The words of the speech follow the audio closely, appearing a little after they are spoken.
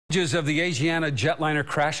Images of the Asiana jetliner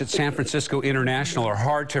crash at San Francisco International are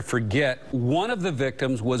hard to forget. One of the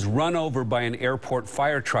victims was run over by an airport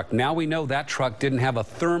fire truck. Now we know that truck didn't have a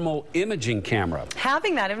thermal imaging camera.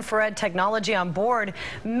 Having that infrared technology on board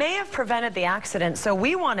may have prevented the accident, so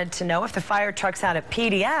we wanted to know if the fire trucks out at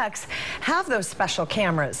PDX have those special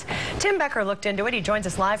cameras. Tim Becker looked into it. He joins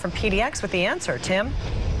us live from PDX with the answer. Tim?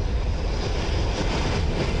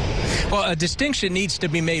 Well, a distinction needs to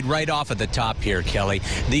be made right off of the top here, Kelly.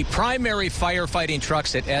 The primary firefighting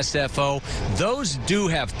trucks at SFO, those do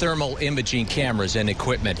have thermal imaging cameras and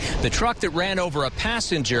equipment. The truck that ran over a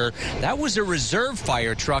passenger, that was a reserve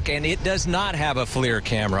fire truck, and it does not have a FLIR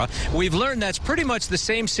camera. We've learned that's pretty much the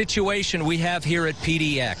same situation we have here at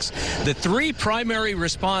PDX. The three primary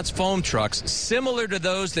response foam trucks, similar to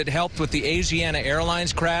those that helped with the Asiana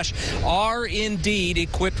Airlines crash, are indeed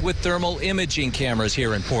equipped with thermal imaging cameras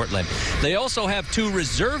here in Portland. They also have two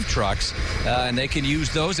reserve trucks, and they can use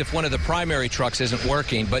those if one of the primary trucks isn't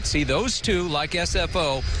working. But see, those two, like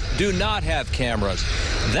SFO, do not have cameras.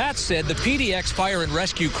 That said, the PDX fire and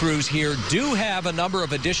rescue crews here do have a number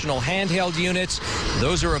of additional handheld units.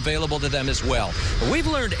 Those are available to them as well. We've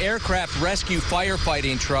learned aircraft rescue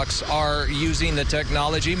firefighting trucks are using the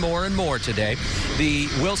technology more and more today. The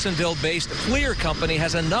Wilsonville-based FLIR company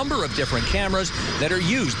has a number of different cameras that are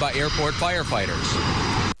used by airport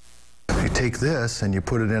firefighters. You take this and you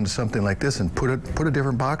put it into something like this and put a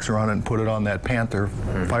different boxer on it and put it on that Panther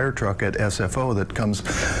fire truck at SFO that comes,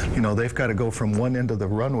 you know, they've got to go from one end of the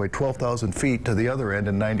runway, 12,000 feet, to the other end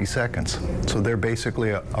in 90 seconds. So they're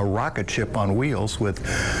basically a rocket ship on wheels with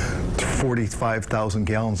 45,000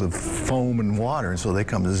 gallons of foam and water, and so they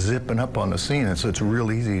come zipping up on the scene, and so it's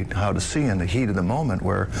real easy how to see in the heat of the moment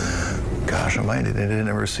where, gosh almighty, they didn't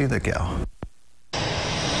ever see the gal.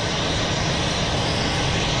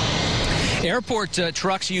 Airport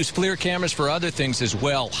trucks use FLIR cameras for other things as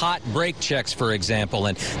well. Hot brake checks, for example,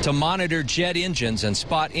 and to monitor jet engines and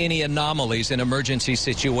spot any anomalies in emergency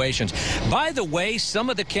situations. By the way, some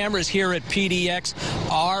of the cameras here at PDX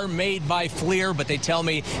are made by FLIR, but they tell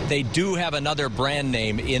me they do have another brand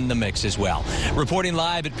name in the mix as well. Reporting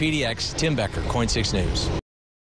live at PDX, Tim Becker, KOIN 6 News.